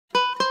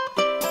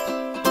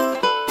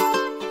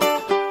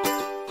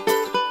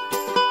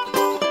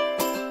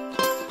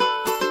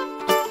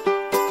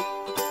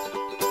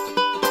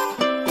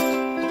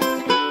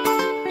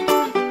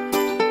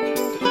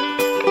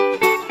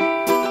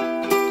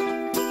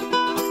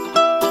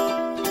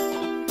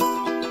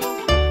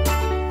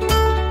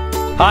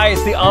Hi,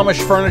 it's the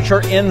Amish Furniture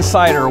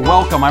Insider.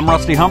 Welcome, I'm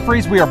Rusty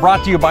Humphries. We are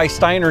brought to you by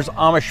Steiner's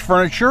Amish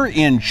Furniture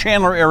in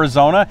Chandler,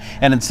 Arizona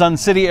and in Sun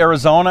City,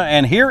 Arizona.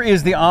 And here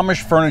is the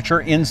Amish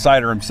Furniture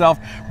Insider himself,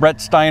 Brent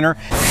Steiner.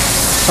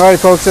 All right,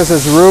 folks, this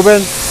is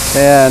Ruben,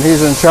 and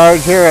he's in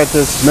charge here at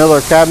this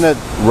Miller Cabinet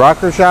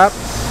Rocker Shop.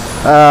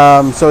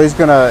 So he's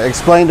going to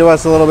explain to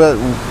us a little bit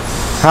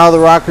how the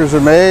rockers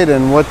are made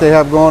and what they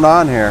have going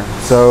on here.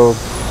 So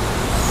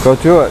go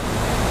to it.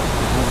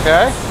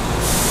 Okay.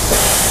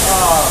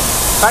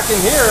 Back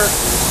in here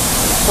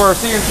for our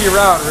CNC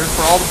routers,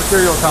 for all the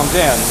material comes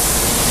in,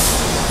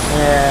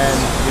 and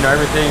you know,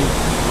 everything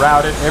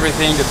routed,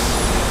 everything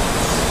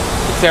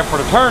except for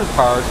the turn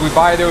parts, we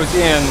buy those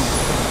in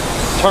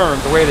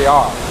turned the way they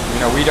are. You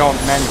know, we don't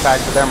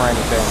manufacture them or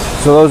anything.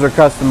 So those are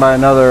custom by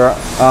another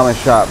Amish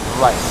shop.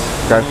 Right.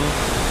 Okay.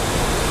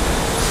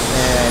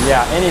 And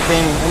yeah,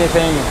 anything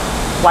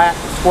flat,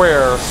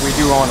 square, we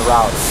do on the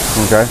router.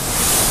 Okay.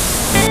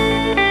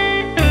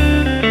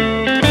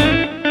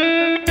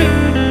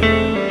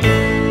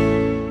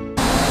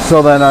 So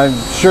then I'm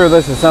sure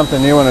this is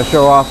something you want to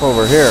show off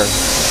over here.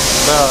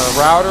 The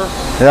router?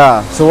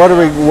 Yeah. So what do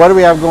we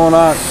have going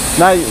on?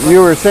 Now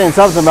you were saying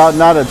something about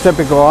not a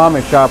typical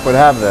Amish shop would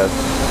have this.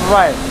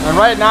 Right. And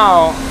right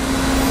now,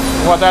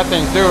 what that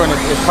thing's doing is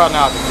cutting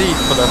out the seats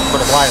for the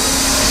glider.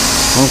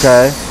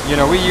 Okay. You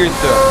know, we used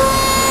to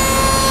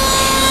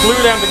glue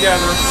them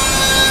together,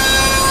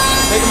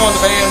 take them on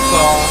the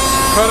bandsaw,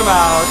 cut them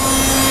out,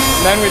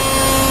 and then we'd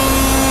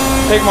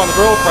take them on the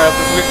drill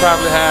presses. We'd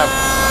probably have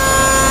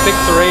 6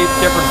 or 8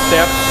 different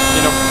steps,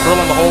 you know,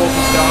 drilling the holes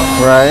and stuff.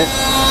 Right.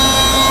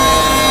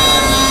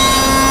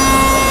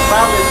 And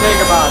probably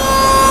take about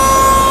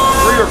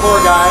 3 or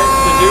 4 guys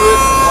to do it.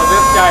 What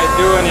this guy is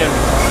doing in,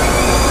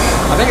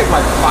 I think it's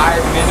like 5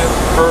 minutes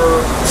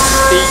per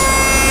seat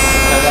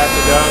that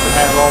actually does, and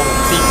have all the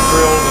seats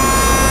drilled and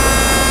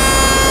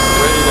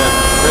ready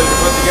to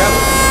put together.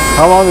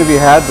 How long have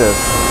you had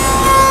this?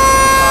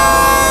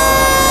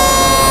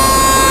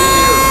 3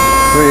 years.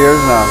 3 years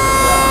now.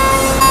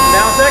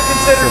 Now, is that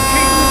considered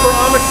cheating for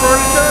Amish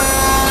furniture?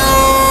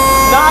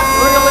 Not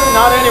really,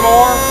 not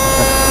anymore.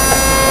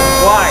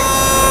 Why?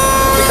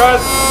 Because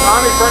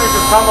Amish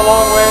furniture's come a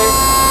long way.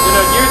 You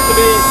know, it used to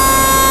be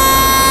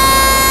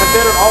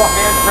considered all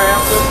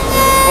handcrafted,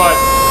 but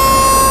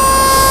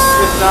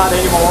it's not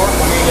anymore.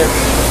 I mean,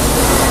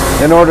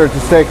 it's... In order to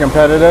stay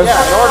competitive?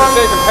 Yeah, in order to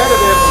stay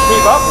competitive and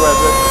keep up with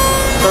it,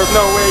 there's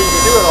no way you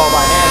can do it all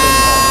by hand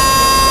anymore.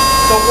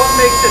 So what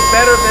makes it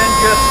better than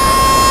just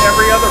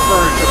every other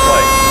furniture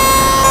place?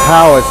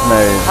 How it's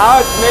made.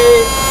 How it's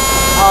made,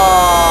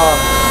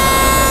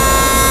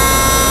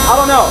 I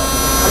don't know.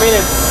 I mean,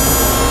 it's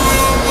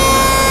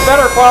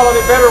better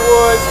quality, better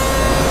wood,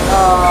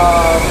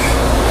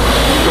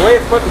 the way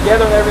it's put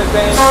together and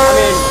everything. I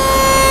mean,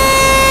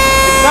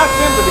 it's not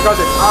simply because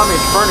it's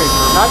Amish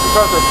furniture, not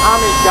because there's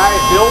Amish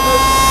guys building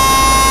it.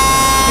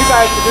 You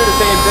guys can do the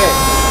same thing.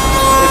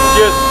 It's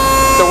just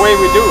the way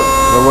we do it.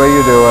 The way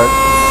you do it.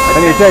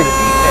 And you take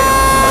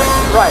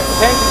right,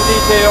 attention to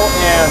detail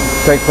and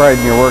take pride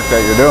in your work that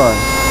you're doing.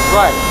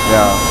 Right.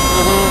 Yeah.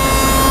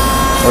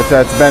 Which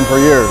that's been for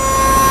years.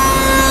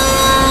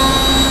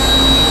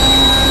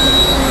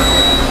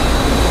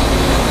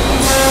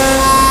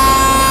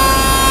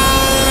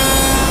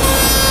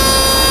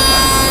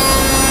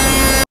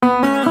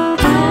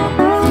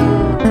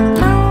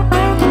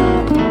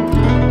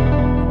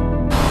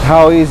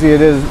 How easy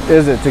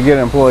is it to get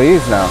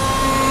employees now?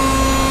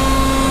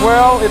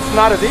 Well, it's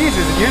not as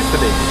easy as it used to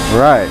be.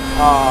 Right.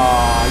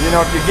 You know,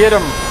 if you get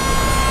them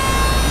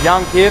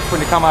young kids when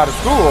they come out of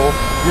school,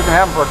 you can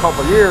have them for a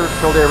couple of years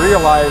till they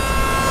realize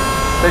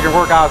they can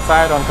work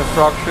outside on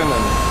construction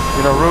and,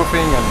 you know,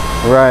 roofing and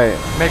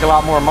make a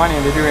lot more money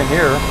than they do in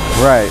here.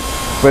 Right.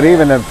 But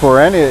even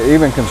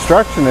even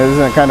construction,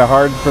 isn't it kind of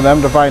hard for them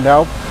to find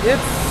help?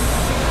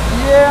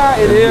 Yeah,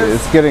 it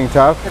is. It's getting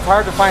tough. It's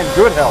hard to find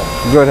good help.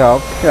 Good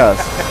help, yes.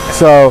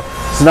 So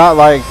it's not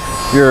like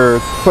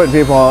you're putting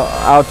people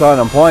out to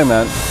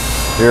unemployment.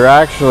 You're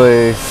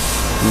actually,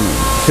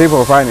 people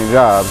are finding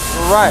jobs.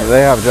 Right.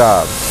 They have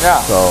jobs.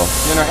 Yeah. So,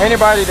 you know,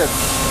 anybody that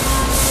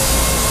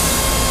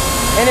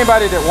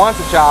wants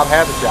a job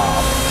has a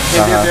job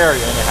in this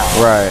area anyhow.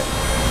 Right.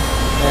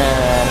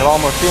 And it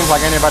almost seems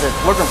like anybody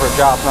that's looking for a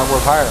job is not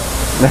worth hiring.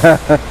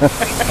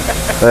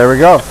 There we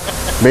go.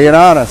 Being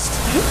honest.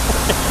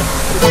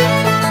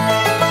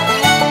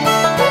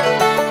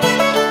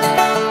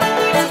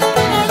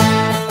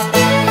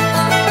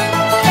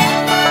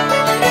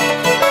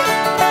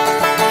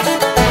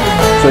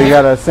 So you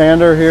got a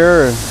sander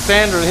here?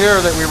 Sander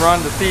here that we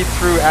run the seats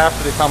through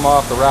after they come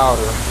off the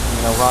router.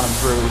 You know, run them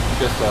through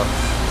just to,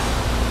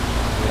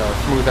 you know,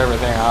 smooth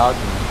everything out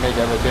and make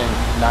everything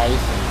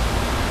nice.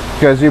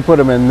 Because you put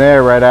them in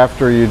there right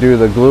after you do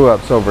the glue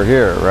ups over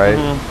here, right?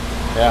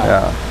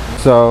 Yeah.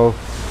 So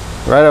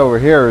right over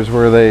here is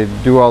where they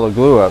do all the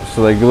glue ups.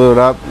 So they glue it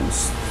up and it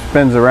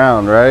spins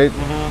around, right?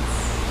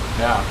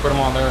 Yeah, put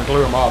them on there and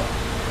glue them up.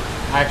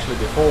 Actually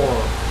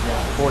before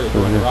they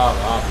go in the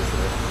router, obviously.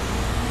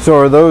 So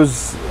are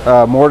those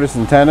mortise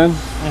and tenon?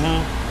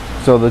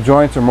 Mm-hmm. So the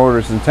joints are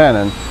mortise and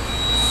tenon.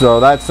 So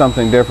that's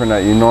something different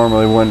that you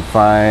normally wouldn't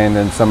find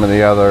in some of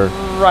the other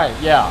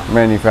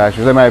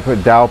manufacturers. They might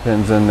put dowel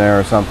pins in there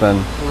or something.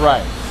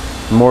 Right.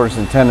 Mortise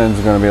and tenon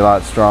is going to be a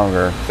lot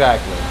stronger.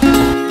 Exactly.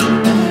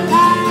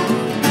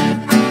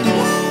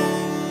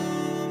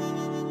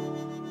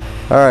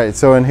 All right,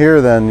 so in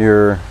here then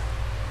you're,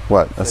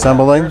 what,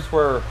 assembling? Here's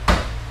where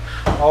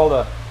all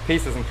the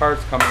pieces and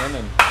parts come in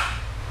and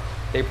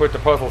they put the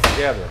puzzles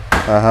together.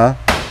 Uh-huh.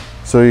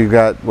 So you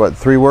got, what,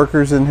 3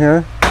 workers in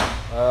here?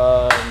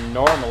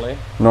 Normally.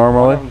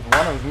 Normally? One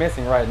of them's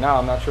missing right now.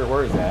 I'm not sure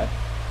where he's at.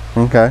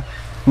 Okay.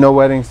 No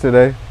weddings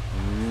today?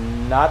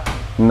 Not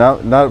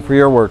for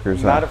your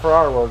workers, huh? Not for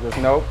our workers,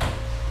 nope.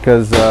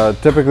 Because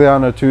typically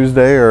on a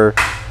Tuesday or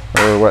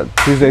what,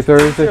 Tuesday,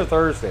 Thursday? Tuesday or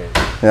Thursday.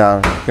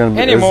 Yeah. Gonna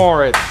be,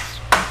 anymore it's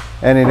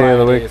any day of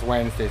the week? Fridays,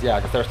 Wednesdays, yeah,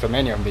 because there's so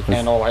many of them. They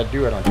can't all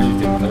do it on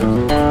Tuesday and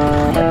Thursday.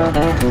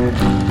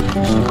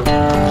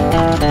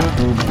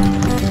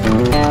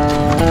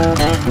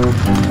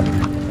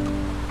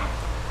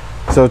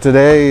 So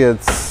today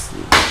is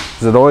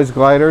it always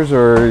gliders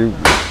or?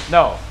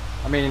 No,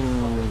 I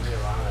mean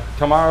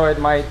tomorrow it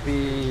might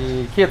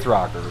be kids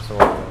rockers or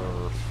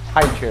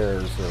high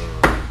chairs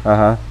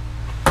or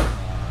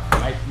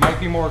might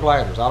be more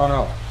gliders. I don't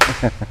know.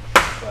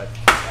 But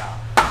yeah,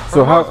 for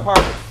the most part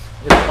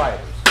it's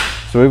gliders.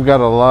 So we've got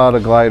a lot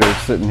of gliders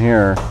sitting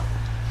here.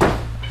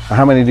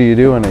 How many do you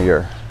do in a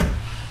year?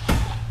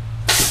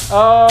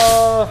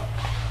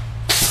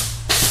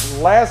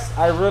 Last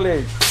I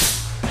really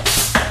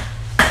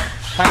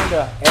kind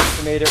of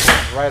estimated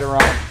was right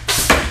around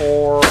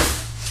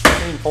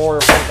between 4,000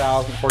 or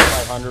 4,000,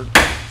 4,500,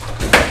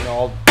 you know,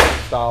 all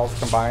styles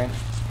combined.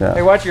 Yeah.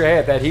 Hey, watch your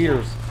head, that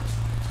heater's.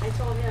 I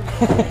told him.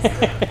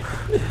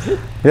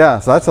 Yeah,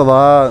 so that's a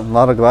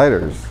lot of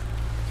gliders.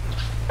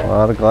 A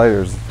lot of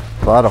gliders,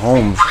 a lot of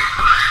homes.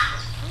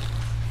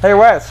 Hey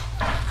Wes,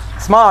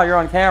 smile, you're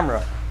on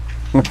camera.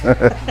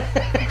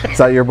 Is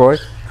that your boy?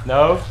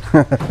 No.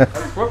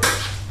 Whoops.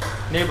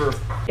 Neighbor.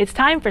 It's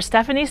time for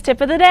Stephanie's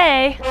tip of the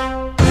day.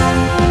 All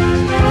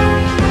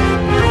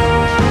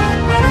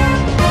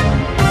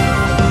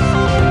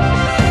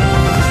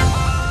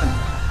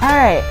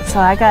right, so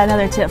I got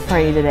another tip for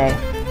you today.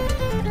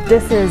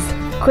 This is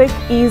quick,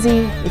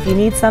 easy. If you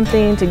need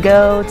something to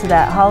go to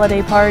that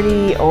holiday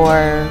party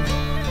or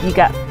you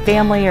got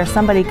family or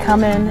somebody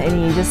coming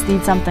and you just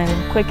need something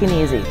quick and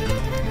easy.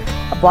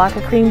 A block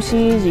of cream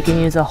cheese, you can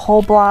use a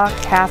whole block,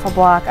 half a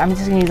block. I'm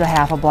just gonna use a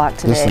half a block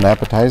today. This is an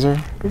appetizer?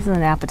 This is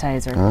an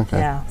appetizer. Okay.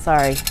 Yeah,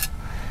 sorry.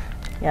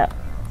 Yep.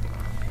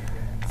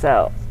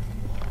 So,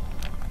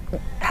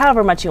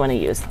 however much you want to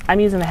use. I'm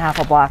using a half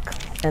a block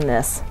in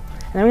this.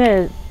 And I'm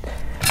going to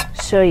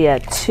show you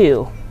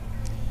 2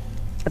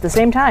 at the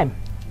same time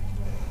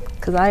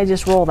because I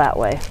just roll that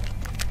way.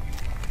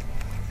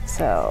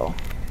 So,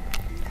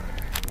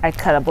 I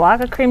cut a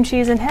block of cream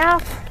cheese in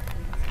half.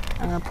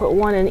 I'm going to put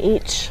 1 in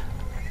each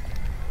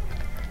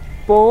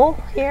bowl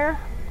here.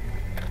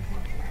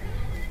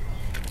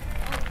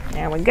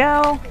 There we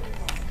go.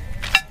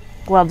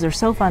 Gloves are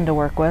so fun to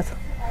work with.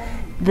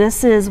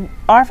 This is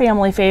our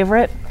family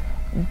favorite,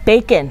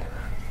 bacon.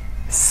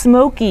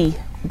 Smoky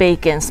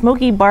bacon,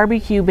 smoky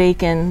barbecue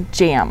bacon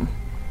jam.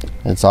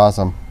 It's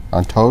awesome.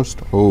 On toast?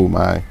 Oh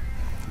my.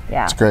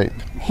 Yeah. It's great.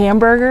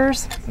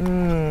 Hamburgers.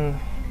 And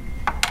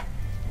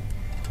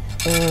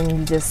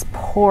you just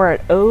pour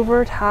it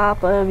over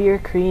top of your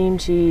cream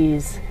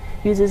cheese.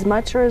 Use as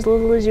much or as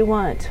little as you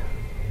want.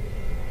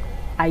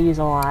 I use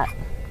a lot.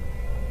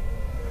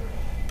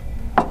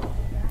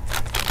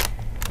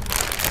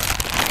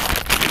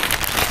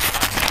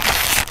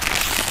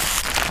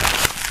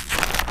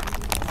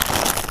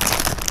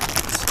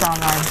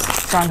 Strong arms,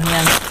 strong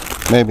hands.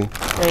 Maybe.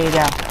 There you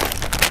go.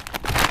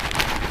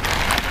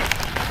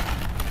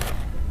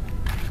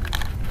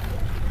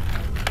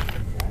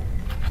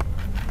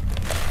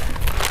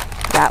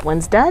 That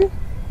one's done.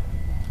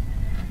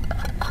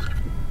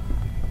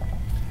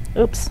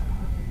 Oops.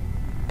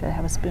 Gotta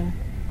have a spoon.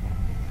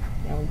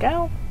 There we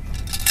go.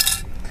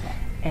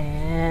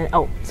 And,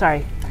 oh,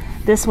 sorry.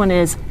 This one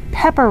is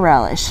pepper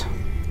relish.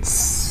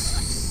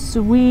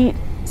 Sweet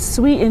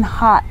and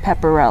hot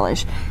pepper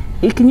relish.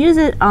 You can use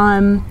it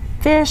on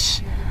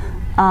fish,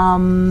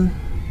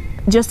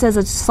 just as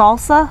a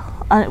salsa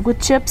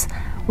with chips.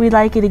 We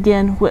like it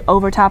again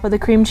over top of the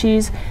cream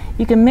cheese.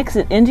 You can mix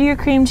it into your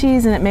cream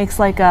cheese and it makes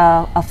like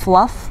a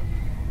fluff.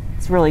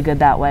 It's really good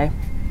that way.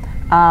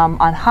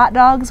 On hot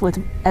dogs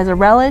as a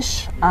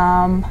relish,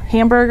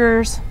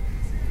 hamburgers,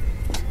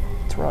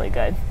 it's really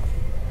good.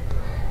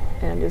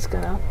 And I'm just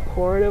gonna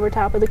pour it over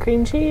top of the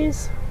cream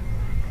cheese.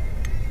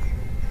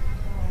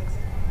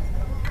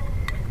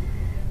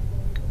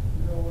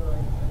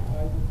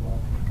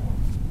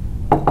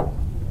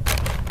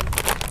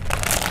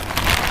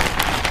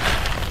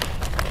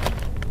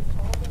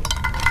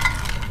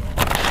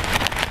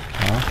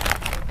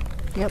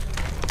 Yep.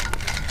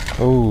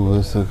 Oh,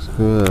 this looks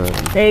good.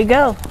 There you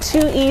go.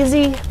 2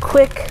 easy,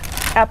 quick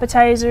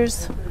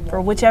appetizers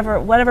for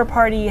whatever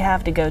party you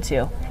have to go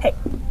to. Hey,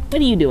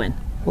 what are you doing?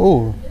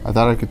 Oh, I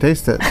thought I could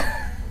taste it.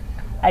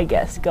 I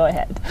guess. Go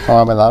ahead. Oh,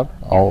 am I allowed?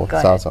 Oh, go it's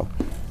ahead. awesome.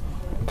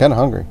 I'm kind of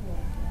hungry.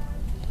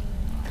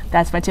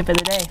 That's my tip of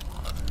the day.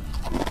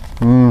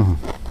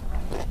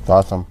 It's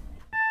awesome.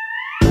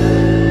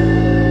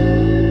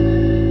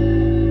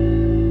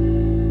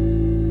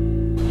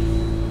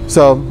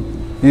 So,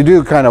 you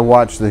do kind of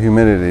watch the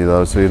humidity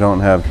though, so you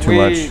don't have too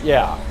much.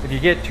 Yeah, if you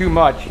get too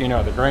much, you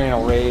know, the grain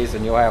will raise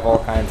and you'll have all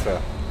kinds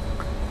of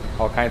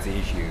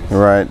issues.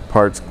 Right,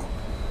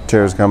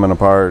 chairs coming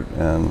apart,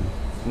 and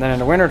then in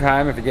the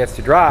wintertime, if it gets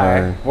too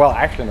dry, Right. well,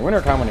 actually in the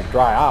wintertime when it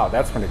dry out,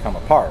 that's when they come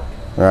apart.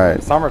 right, In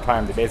the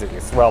summertime, they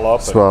basically swell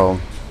up. swell.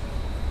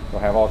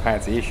 You'll have all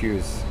kinds of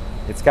issues.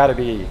 It's got to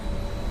be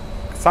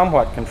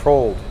somewhat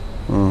controlled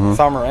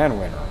summer and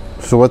winter.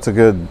 So what's a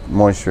good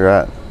moisture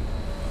at?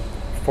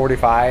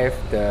 45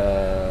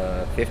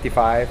 to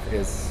 55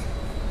 is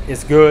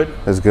good.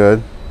 Is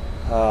good.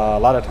 A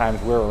lot of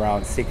times we're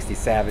around 60,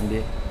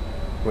 70,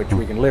 which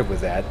we can live with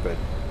that, but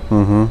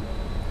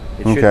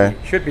it Okay.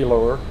 should be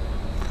lower.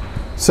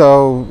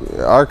 So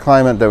our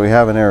climate that we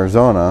have in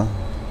Arizona,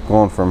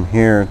 going from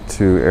here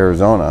to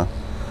Arizona,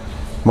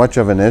 much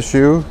of an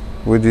issue?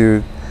 Would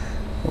you,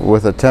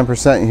 with a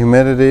 10%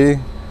 humidity?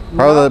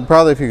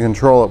 Probably if you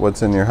control it,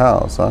 what's in your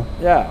house, huh?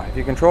 Yeah, if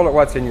you control it,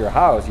 what's in your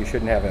house, you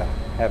shouldn't have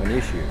an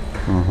issue.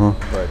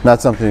 But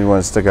Not something you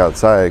want to stick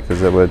outside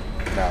because it no,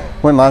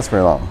 wouldn't last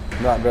very long.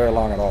 not very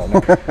long at all.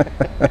 No.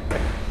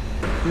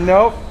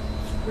 Nope.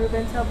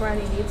 Ruben, tell Brian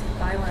he needs to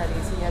buy one of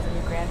these. He has a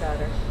new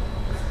granddaughter.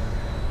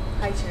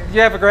 High chair. Do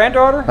you have a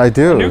granddaughter? I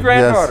do. A new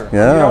granddaughter. Yes.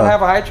 Yeah. You don't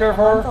have a high chair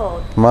for her?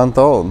 Old. Month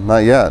old, not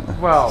yet.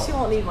 Well, She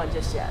won't need one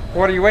just yet.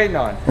 what are you waiting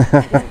on?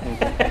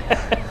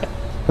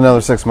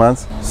 Another 6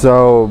 months.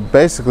 So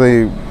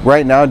basically,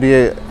 right now, do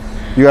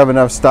you have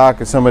enough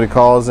stock if somebody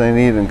calls and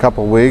they need it in a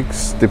couple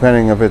weeks,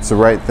 depending if it's the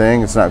right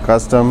thing, it's not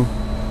custom,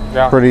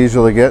 Yeah, pretty easy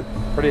to get?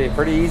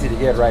 pretty easy to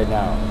get right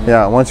now.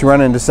 Yeah, once you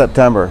run into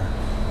September,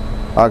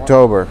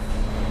 October,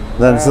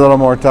 then it's a little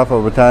more tough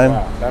of a time.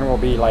 Yeah, then we'll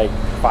be like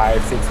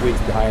 5-6 weeks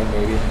behind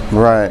maybe.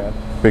 Right,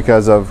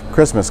 because of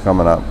Christmas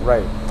coming up.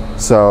 Right.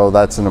 So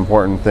that's an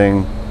important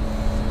thing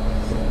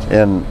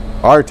in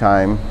our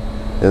time,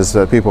 is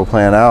that people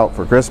plan out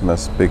for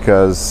Christmas,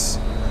 because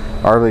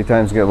our lead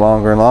times get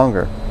longer and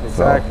longer.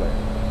 Exactly.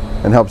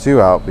 So, and helps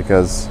you out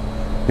because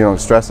you don't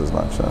stress as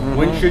much. So.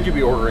 When should you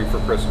be ordering for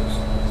Christmas?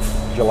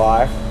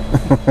 July.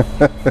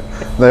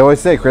 They always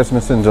say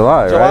Christmas in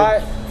July,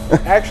 right?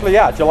 Actually,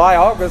 yeah, July,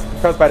 August,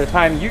 because by the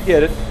time you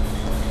get it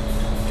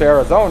to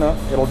Arizona,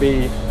 it'll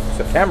be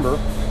September.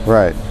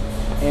 Right.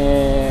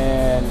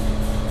 And,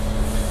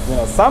 you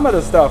know, some of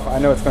the stuff, I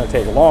know it's going to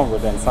take longer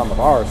than some of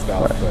our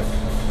stuff, but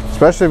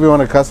Especially if you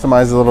want to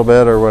customize a little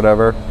bit or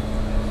whatever.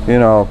 You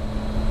know,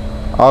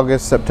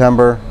 August,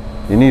 September,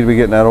 you need to be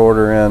getting that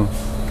order in,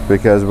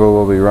 because we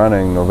will be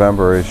running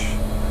November-ish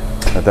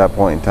at that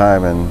point in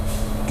time, and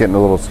getting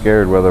a little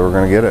scared whether we're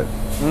going to get it,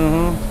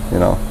 you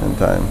know, in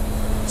time.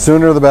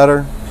 Sooner the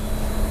better,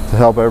 to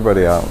help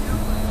everybody out.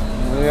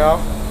 yeah.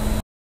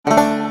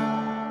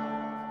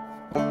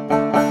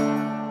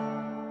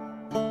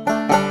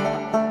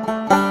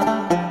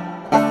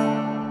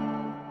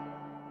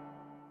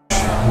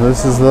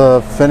 This is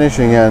the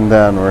finishing end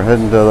then. We're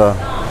heading to the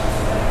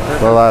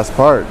last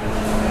part.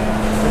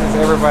 It's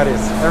everybody's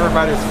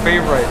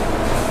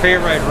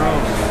favorite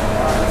room.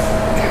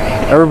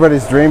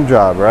 Everybody's dream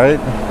job, right?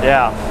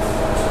 Yeah.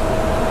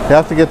 You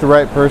have to get the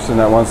right person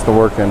that wants to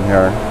work in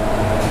here.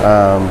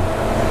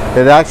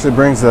 It actually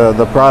brings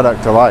the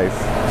product to life,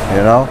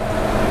 you know?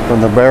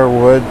 From the bare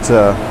wood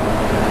to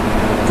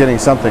getting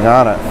something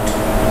on it.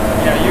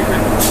 Yeah, you can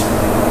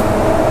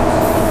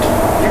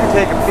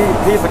take a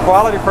piece of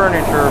quality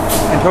furniture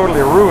and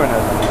totally ruin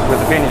it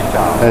with a finish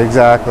job.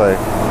 Exactly.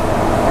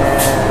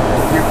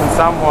 And you can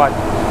somewhat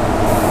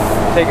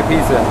take a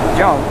piece of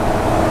junk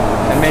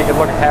and make it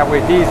look halfway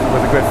decent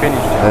with a good finish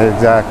job.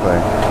 Exactly.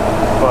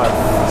 But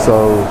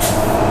So,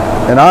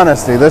 in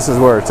honesty, this is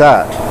where it's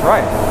at.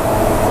 right.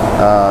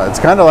 It's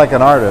kind of like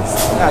an artist.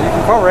 Yeah, you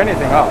can cover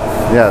anything up.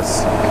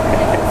 Yes.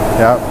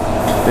 Yep.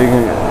 You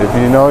can, if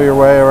you know your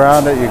way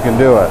around it, you can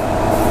do it.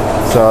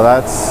 So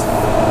that's,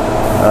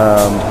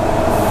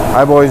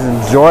 I've always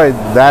enjoyed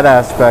that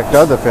aspect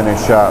of the finish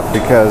shop,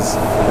 because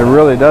it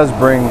really does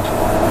bring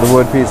the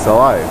wood piece to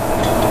life.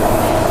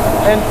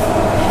 And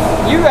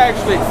you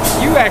actually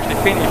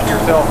finished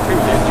yourself too,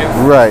 didn't you?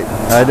 Right,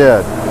 I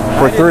did.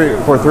 I did too.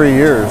 For 3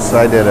 years,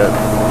 I did it.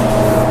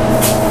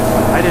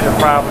 I did it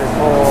probably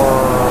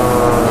for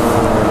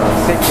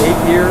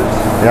 6-8 years.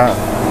 Yeah.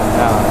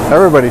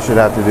 Everybody should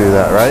have to do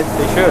that, right?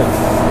 They should.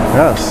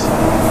 Yes.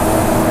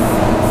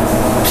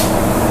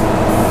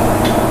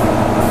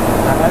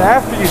 And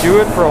after you do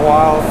it for a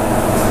while,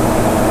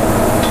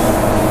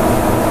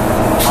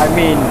 I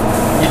mean,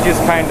 you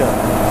just kind of,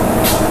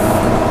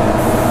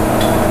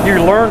 you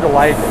learn to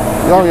like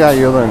it. Oh yeah,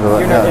 you learn to.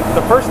 You know,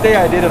 the first day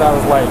I did it, I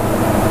was like,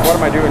 what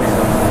am I doing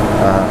here?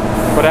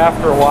 But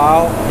after a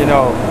while, you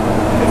know,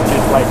 it's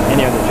just like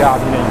any other job.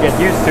 You know, you get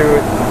used to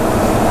it,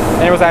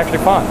 and it was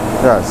actually fun.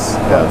 Yes,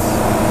 yes.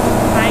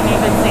 Buying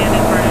even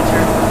sanded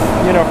furniture.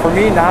 You know, for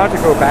me now to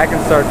go back and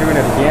start doing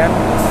it again,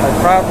 I'd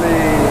probably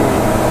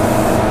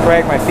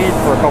drag my feet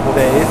for a couple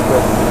days,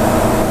 but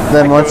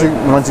then once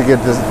you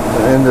get this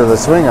into the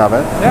swing of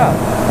it, yeah.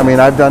 I mean,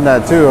 I've done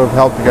that too. I've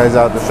helped the guys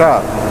out at the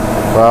shop.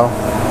 Well,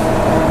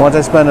 once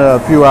I spend a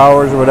few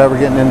hours or whatever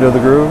getting into the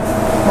groove,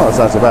 well, it's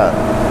not so bad.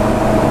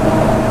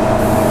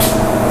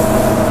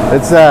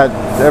 It's that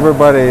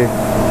everybody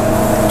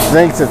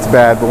thinks it's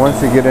bad, but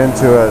once you get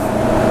into it,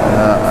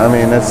 I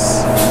mean,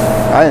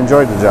 I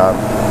enjoyed the job.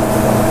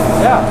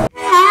 Yeah.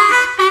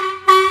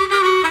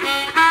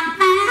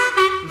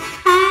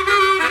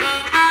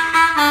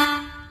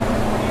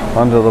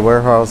 Onto the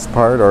warehouse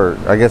part, or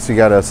I guess you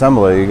got to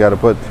assemble it. You got to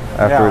put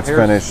after it's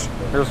finished.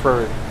 Here's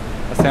where we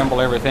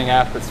assemble everything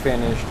after it's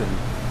finished, and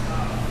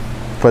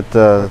put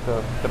the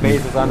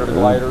bases under the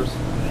gliders.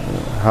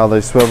 How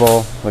they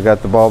swivel. They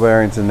got the ball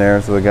bearings in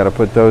there, so they got to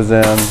put those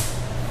in.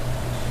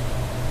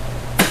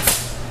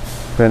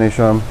 Finish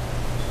them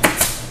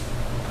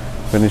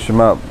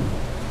up.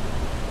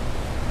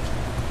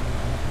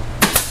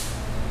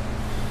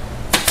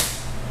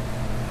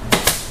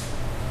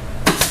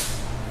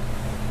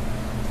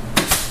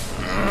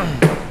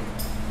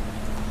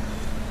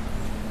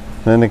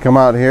 Then they come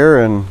out here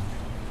and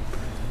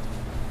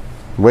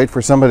wait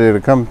for somebody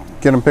to come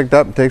get them picked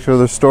up and take to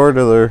the store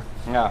to their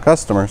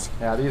customers.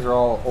 Yeah, these are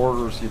all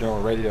orders, you know,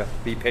 ready to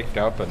be picked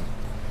up and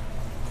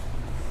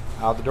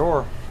out the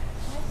door.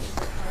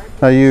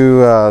 Now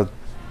you,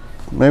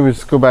 maybe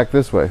let's go back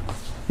this way.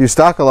 You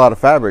stock a lot of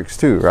fabrics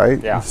too,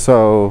 right? Yeah.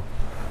 So,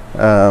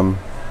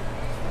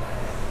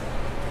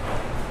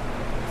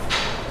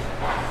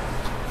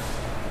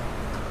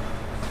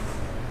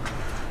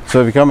 so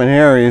if you come in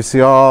here, you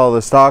see all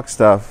the stock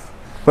stuff,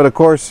 but of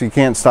course you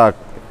can't stock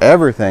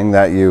everything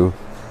that you,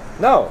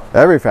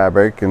 every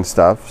fabric and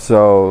stuff.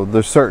 So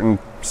there's certain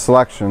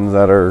selections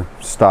that are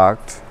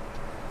stocked.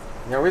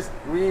 You know,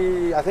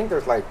 I think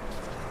there's like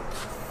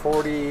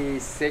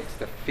 46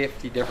 to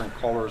 50 different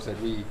colors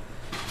that we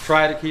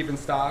try to keep in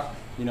stock.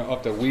 You know,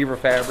 up to weaver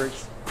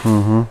fabrics.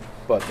 Mm-hmm.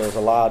 But there's a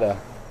lot of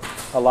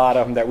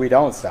them that we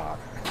don't stock.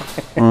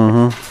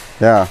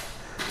 Mm-hmm. Yeah.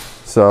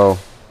 So.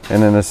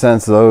 And in a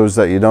sense, those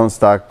that you don't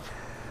stock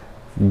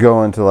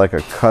go into like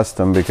a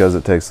custom because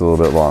it takes a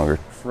little bit longer.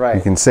 Right.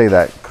 You can say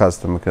that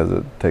custom because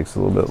it takes a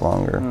little bit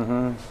longer.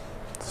 Mm-hmm.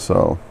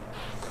 So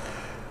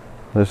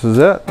this is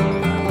it.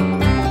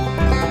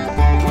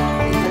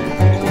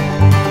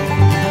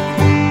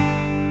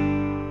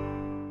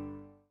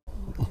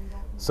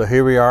 So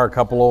here we are, a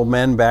couple old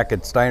men back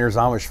at Steiner's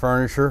Amish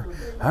Furniture.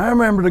 I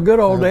remember the good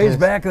old days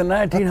back in the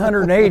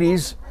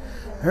 1980s.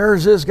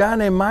 There's this guy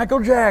named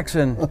Michael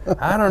Jackson.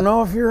 I don't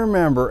know if you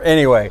remember.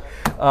 Anyway,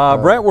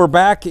 Brent, we're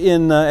back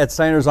in at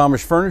Steiner's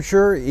Amish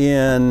Furniture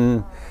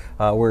in,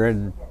 we're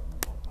in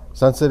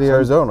Sun City,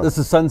 Arizona. This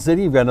is Sun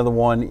City. You've got another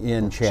one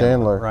in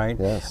Chandler, right?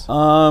 Yes.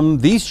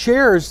 These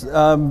chairs,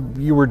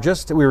 we were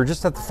just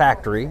at the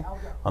factory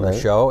on the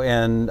show,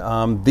 and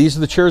these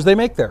are the chairs they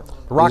make there.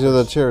 The Rockers. These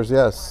are the chairs,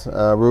 yes.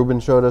 Ruben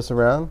showed us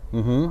around.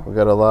 Mm-hmm. We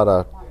got a lot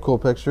of cool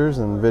pictures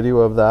and video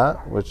of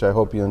that, which I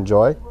hope you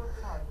enjoy.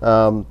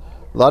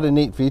 A lot of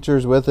neat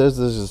features with this.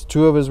 This is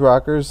two of his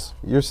rockers.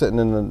 You're sitting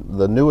in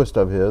the newest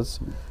of his.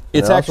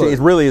 It's actually, it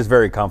really is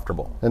very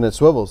comfortable. And it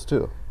swivels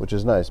too, which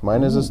is nice.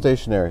 Mine is a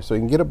stationary, so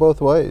you can get it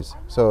both ways.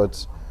 So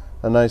it's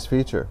a nice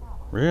feature.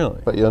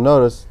 Really? But you'll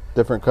notice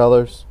different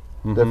colors,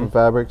 different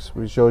fabrics.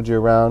 We showed you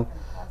around,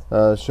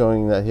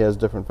 showing that he has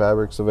different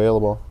fabrics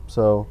available.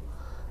 So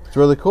it's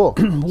really cool.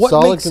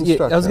 Solid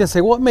construction. I was going to say,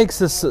 what makes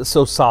this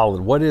so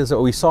solid? What is it?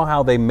 We saw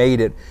how they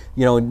made it.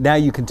 You know, now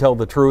you can tell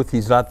the truth.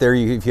 He's not there.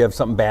 If you have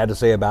something bad to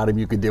say about him,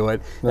 you can do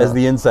it as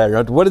the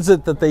insider. What is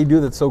it that they do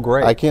that's so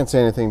great? I can't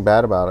say anything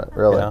bad about it,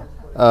 really.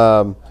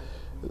 Yeah.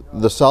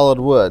 The solid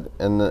wood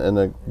and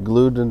the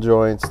glued in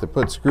joints. They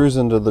put screws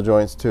into the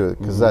joints too,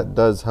 because that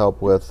does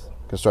help with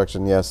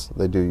construction. Yes,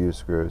 they do use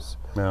screws.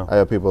 Yeah. I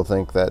have people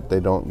think that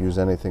they don't use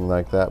anything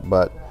like that,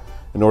 but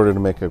in order to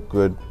make a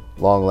good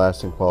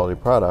long-lasting quality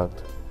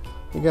product,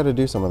 you got to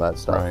do some of that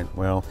stuff. Right.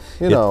 Well,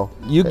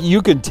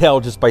 you could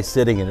tell just by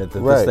sitting in it that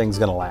this thing's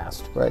going to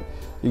last. Right.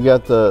 You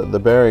got the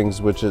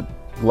bearings, which it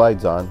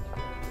glides on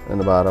in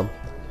the bottom,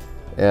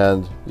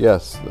 and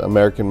yes,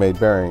 American-made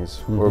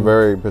bearings. We're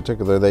very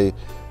particular. They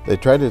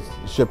tried to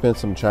ship in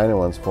some China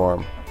ones for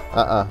them.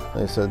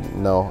 They said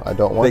no, I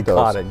don't want those.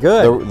 They caught it.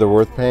 Good. They're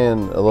worth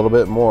paying a little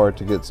bit more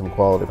to get some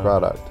quality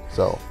product.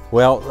 So.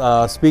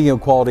 Well, speaking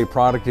of quality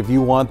product, if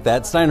you want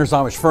that, Steiner's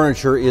Amish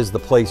Furniture is the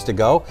place to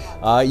go.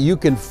 You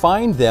can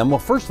find them. Well,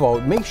 first of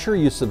all, make sure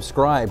you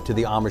subscribe to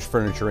the Amish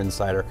Furniture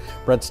Insider.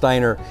 Brent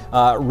Steiner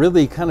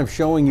really kind of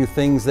showing you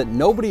things that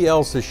nobody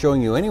else is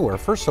showing you anywhere.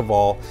 First of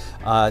all,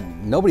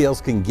 nobody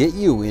else can get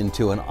you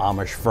into an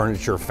Amish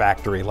furniture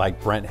factory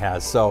like Brent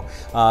has. So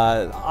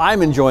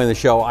I'm enjoying the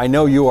show. I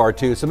know you are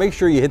too. So make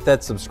sure you hit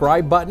that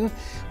subscribe button.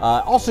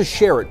 Also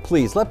share it,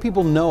 please. Let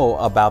people know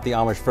about the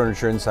Amish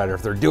Furniture Insider.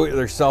 If they're doing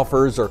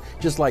do-it-yourselfers or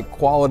just like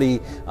quality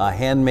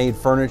handmade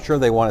furniture,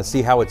 they want to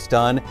see how it's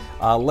done,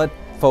 let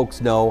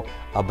folks know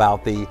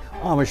about the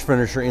Amish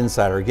Furniture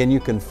Insider. Again, you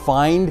can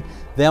find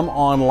them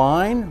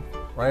online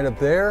right up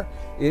there.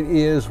 It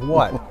is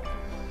what?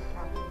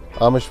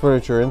 Amish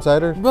Furniture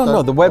Insider?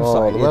 No, the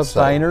website. Oh, the it's website.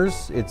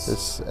 Steiner's. It's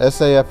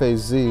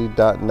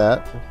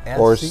safaz.net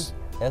or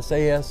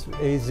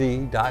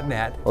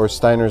safaz.net or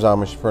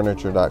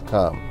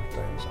steinersamishfurniture.com.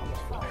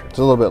 It's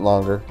a little bit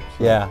longer.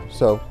 Yeah.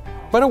 So,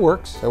 but it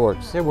works. it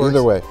works. It works.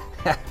 Either way.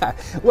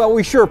 Well,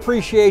 we sure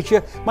appreciate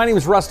you. My name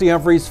is Rusty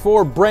Humphries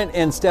for Brent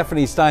and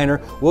Stephanie Steiner.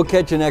 We'll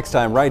catch you next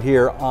time right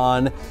here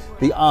on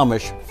the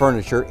Amish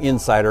Furniture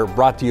Insider,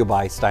 brought to you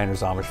by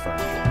Steiner's Amish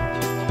Furniture.